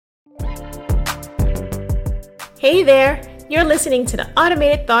Hey there, you're listening to the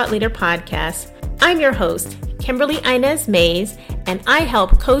Automated Thought Leader Podcast. I'm your host, Kimberly Inez Mays, and I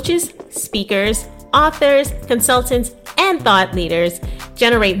help coaches, speakers, authors, consultants, and thought leaders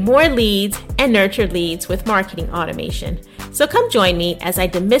generate more leads and nurture leads with marketing automation. So come join me as I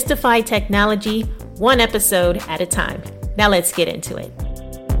demystify technology one episode at a time. Now let's get into it.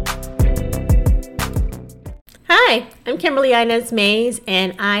 Hi, I'm Kimberly Inez Mays,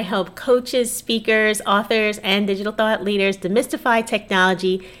 and I help coaches, speakers, authors, and digital thought leaders demystify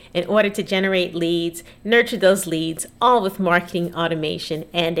technology in order to generate leads, nurture those leads, all with marketing automation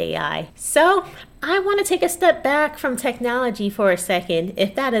and AI. So I want to take a step back from technology for a second,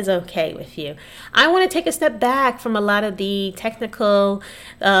 if that is okay with you. I want to take a step back from a lot of the technical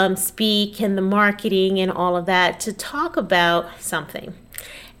speak and the marketing and all of that to talk about something.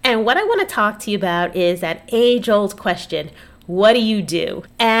 And what I want to talk to you about is that age-old question, what do you do?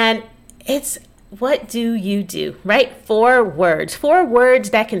 And it's, what do you do, right? 4 words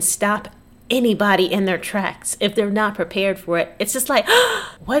that can stop anybody in their tracks if they're not prepared for it. It's just like,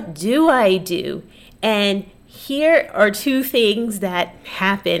 what do I do? And here are 2 things that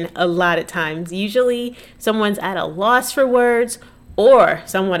happen a lot of times. Usually someone's at a loss for words, or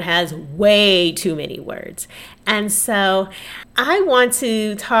someone has way too many words. And so I want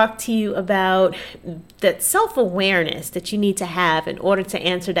to talk to you about that self-awareness that you need to have in order to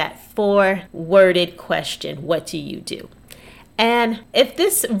answer that 4-worded question, what do you do? And if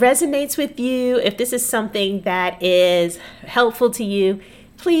this resonates with you, if this is something that is helpful to you,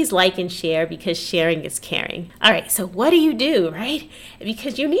 please like and share, because sharing is caring. All right, so what do you do, right?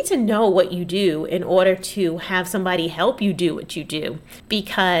 Because you need to know what you do in order to have somebody help you do what you do.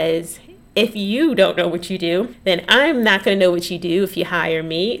 Because if you don't know what you do, then I'm not going to know what you do if you hire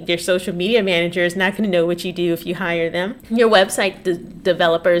me. Your social media manager is not going to know what you do if you hire them. Your website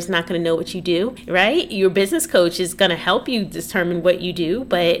developer is not going to know what you do, right? Your business coach is going to help you determine what you do,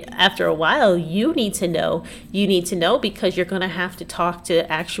 but after a while, you need to know. You need to know because you're going to have to talk to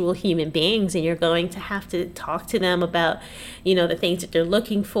actual human beings, and you're going to have to talk to them about, the things that they're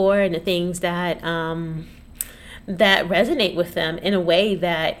looking for and the things that resonate with them in a way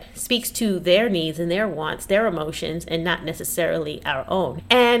that speaks to their needs and their wants, their emotions, and not necessarily our own.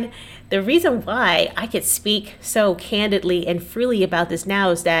 And the reason why I could speak so candidly and freely about this now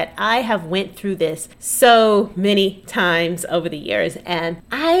is that I have went through this so many times over the years. And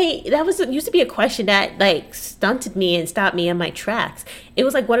used to be a question that stunted me and stopped me in my tracks. It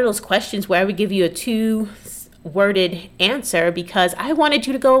was like one of those questions where I would give you a 2-worded answer because I wanted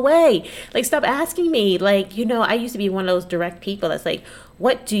you to go away. Stop asking me. I used to be one of those direct people that's like,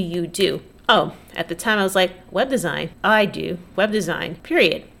 what do you do? Oh, at the time I was like, web design. I do web design,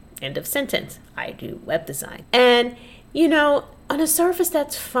 period. End of sentence. I do web design. And, on a surface,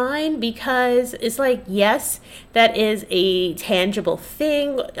 that's fine because it's like, yes, that is a tangible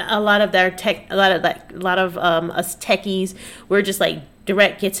thing. A lot of us techies, we're just like,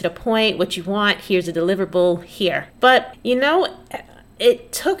 direct, get to the point, what you want, here's a deliverable here. But,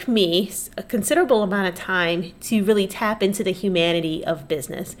 it took me a considerable amount of time to really tap into the humanity of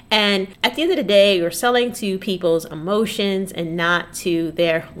business. And at the end of the day, you're selling to people's emotions and not to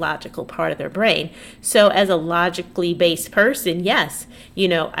their logical part of their brain. So as a logically based person, yes,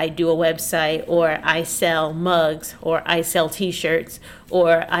 I do a website, or I sell mugs, or I sell t-shirts,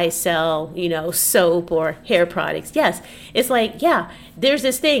 or I sell, soap or hair products. Yes, it's like, yeah, there's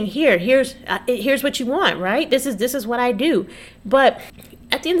this thing here. Here's what you want, right? This is what I do. But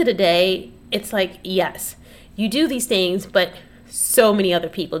at the end of the day, it's like, yes, you do these things, but so many other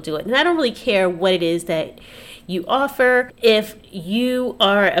people do it. And I don't really care what it is that you offer. If you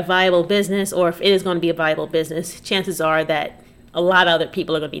are a viable business, or if it is going to be a viable business, chances are that a lot of other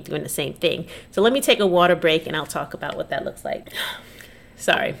people are going to be doing the same thing. So let me take a water break and I'll talk about what that looks like.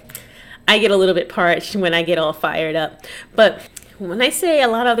 Sorry, I get a little bit parched when I get all fired up. But when I say a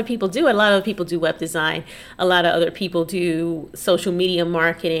lot of other people do web design. A lot of other people do social media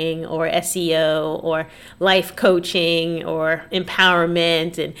marketing, or SEO, or life coaching, or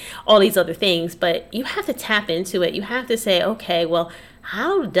empowerment, and all these other things. But you have to tap into it. You have to say, okay, well,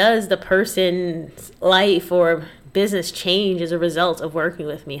 how does the person's life or business change as a result of working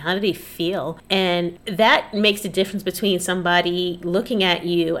with me? How do they feel? And that makes the difference between somebody looking at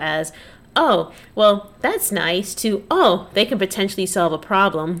you as, oh, well, that's nice, to, oh, they can potentially solve a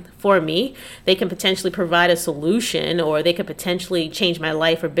problem for me. They can potentially provide a solution, or they could potentially change my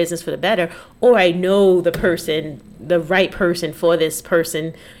life or business for the better. Or I know the right person for this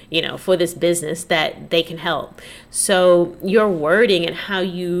person, for this business, that they can help. So your wording and how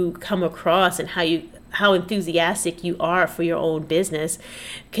you come across and how you how enthusiastic you are for your own business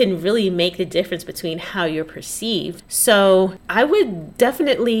can really make the difference between how you're perceived. So I would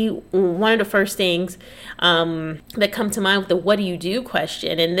definitely, one of the first things that come to mind with the what do you do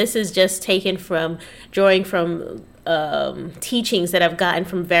question, and this is just drawing from teachings that I've gotten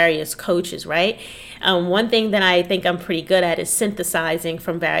from various coaches, right? One thing that I think I'm pretty good at is synthesizing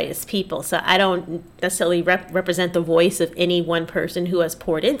from various people. So I don't necessarily represent the voice of any one person who has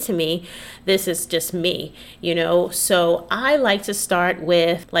poured into me. This is just me, So I like to start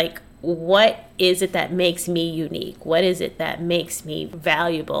with what is it that makes me unique? What is it that makes me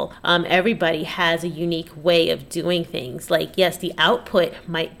valuable? Everybody has a unique way of doing things. Yes, the output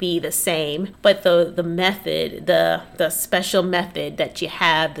might be the same, but the method, the special method that you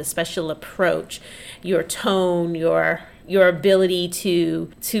have, the special approach, your tone, your ability to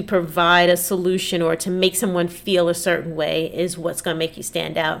provide a solution or to make someone feel a certain way is what's going to make you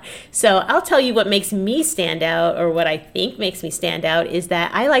stand out. So I'll tell you what makes me stand out, or what I think makes me stand out, is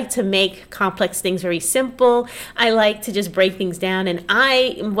that I like to make complex things very simple. I like to just break things down,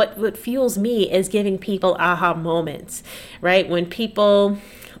 and what fuels me is giving people aha moments, right? When people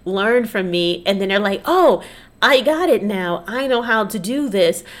learn from me and then they're like, oh, I got it now. I know how to do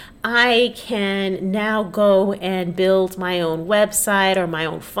this. I can now go and build my own website or my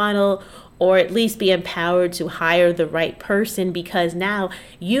own funnel, or at least be empowered to hire the right person, because now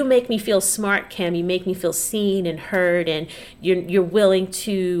you make me feel smart, Kim. You make me feel seen and heard, and you're willing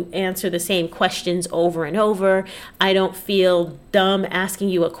to answer the same questions over and over. I don't feel dumb asking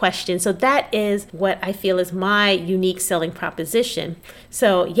you a question. So that is what I feel is my unique selling proposition.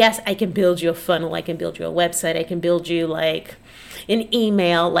 So yes, I can build you a funnel. I can build you a website. I can build you an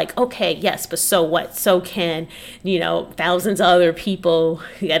email, okay, yes, but so what? So can, thousands of other people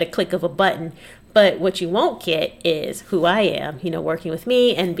at a click of a button. But what you won't get is who I am, working with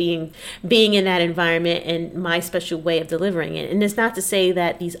me and being in that environment and my special way of delivering it. And it's not to say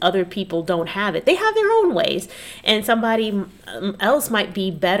that these other people don't have it. They have their own ways. And somebody else might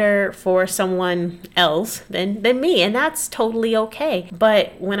be better for someone else than me. And that's totally okay.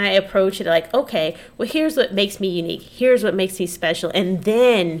 But when I approach it okay, well, here's what makes me unique. Here's what makes me special. And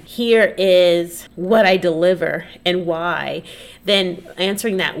then here is what I deliver and why. Then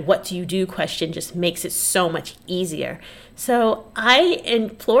answering that what do you do question just makes it so much easier. So I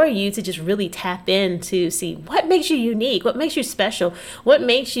implore you to just really tap in to see what makes you unique, what makes you special, what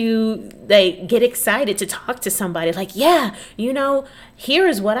makes you get excited to talk to somebody. Yeah, here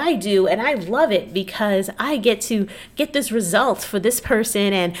is what I do, and I love it because I get to get this result for this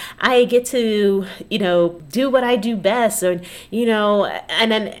person, and I get to, do what I do best. And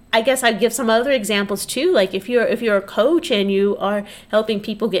then I guess I give some other examples too. If you're a coach and you are helping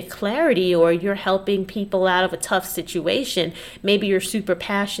people get clarity, or you're helping people out of a tough situation, maybe you're super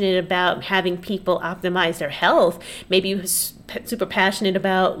passionate about having people optimize their health. Maybe you're super passionate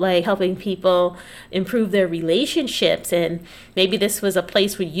about helping people improve their relationships, and maybe this was a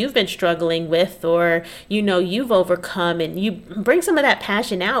place where you've been struggling with, or you've overcome, and you bring some of that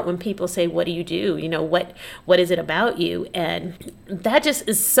passion out when people say, what do you do? What is it about you? And that just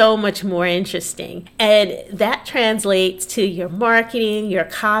is so much more interesting, and that translates to your marketing, your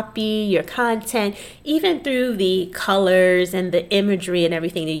copy, your content, even through the colors and the imagery and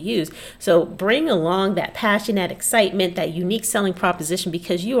everything you use. So bring along that passion, that excitement, that unique selling proposition,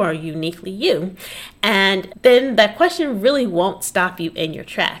 because you are uniquely you. And then that question really won't stop you in your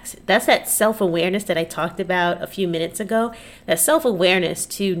tracks. That's that self-awareness that I talked about a few minutes ago, that self-awareness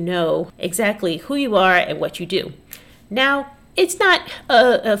to know exactly who you are and what you do. Now, it's not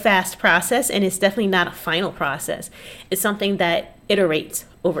a fast process, and it's definitely not a final process. It's something that iterates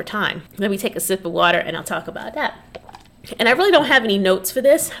over time. Let me take a sip of water and I'll talk about that. And I really don't have any notes for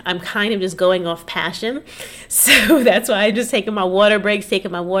this. I'm kind of just going off passion. So that's why I'm just taking my water breaks.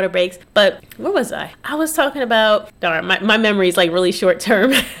 But where was I? I was talking about, darn, my memory is really short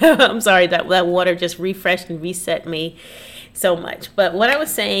term. I'm sorry, that water just refreshed and reset me so much. But what I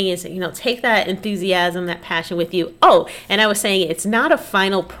was saying is, take that enthusiasm, that passion with you. Oh, and I was saying it's not a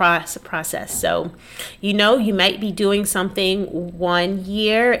final process. So, you might be doing something 1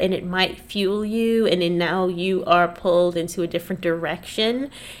 year and it might fuel you, and then now you are pulled into a different direction.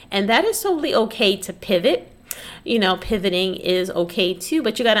 And that is totally okay to pivot. pivoting is okay too,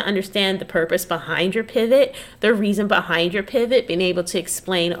 but you got to understand the purpose behind your pivot, the reason behind your pivot, being able to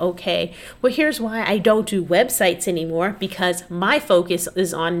explain, okay, well, here's why I don't do websites anymore, because my focus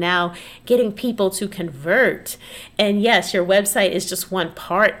is on now getting people to convert. And yes, your website is just one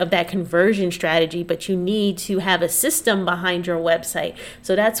part of that conversion strategy, but you need to have a system behind your website.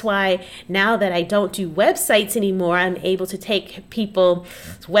 So that's why now that I don't do websites anymore, I'm able to take people's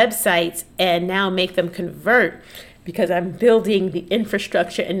websites and now make them convert, because I'm building the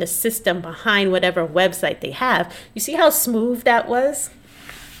infrastructure and the system behind whatever website they have. You see how smooth that was?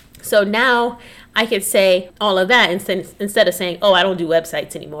 So now I could say all of that instead of saying, oh, I don't do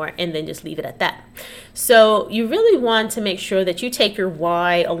websites anymore, and then just leave it at that. So you really want to make sure that you take your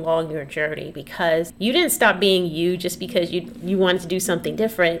why along your journey, because you didn't stop being you just because you wanted to do something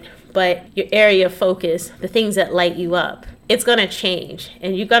different, but your area of focus, the things that light you up, it's going to change,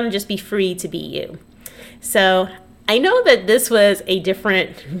 and you're going to just be free to be you. So I know that this was a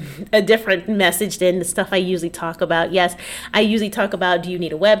different message than the stuff I usually talk about. Yes, I usually talk about, do you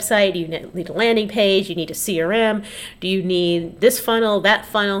need a website? Do you need a landing page? Do you need a CRM? Do you need this funnel, that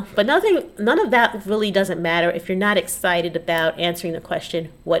funnel? But none of that really doesn't matter if you're not excited about answering the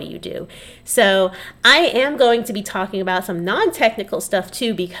question, what do you do? So I am going to be talking about some non-technical stuff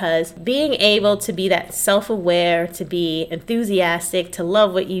too, because being able to be that self-aware, to be enthusiastic, to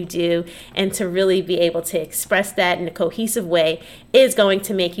love what you do, and to really be able to express that in a cohesive way is going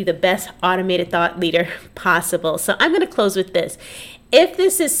to make you the best automated thought leader possible. So I'm going to close with this. If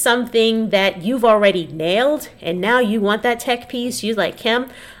this is something that you've already nailed and now you want that tech piece, you're like, Kim,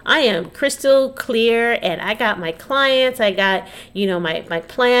 I am crystal clear and I got my clients, I got, my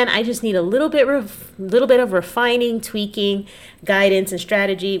plan. I just need a little bit of refining, tweaking, guidance, and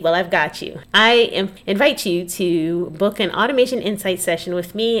strategy. Well, I've got you. I invite you to book an automation insight session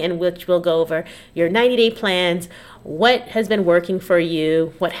with me, in which we'll go over your 90-day plans, what has been working for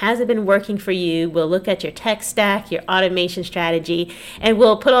you, what hasn't been working for you. We'll look at your tech stack, your automation strategy, and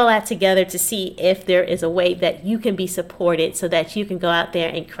we'll put all that together to see if there is a way that you can be supported so that you can go out there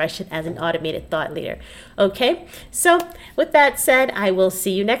and crush it as an automated thought leader. Okay, so with that said, I will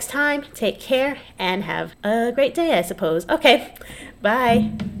see you next time. Take care and have a great day, I suppose. Okay,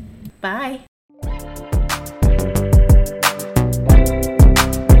 bye. Bye.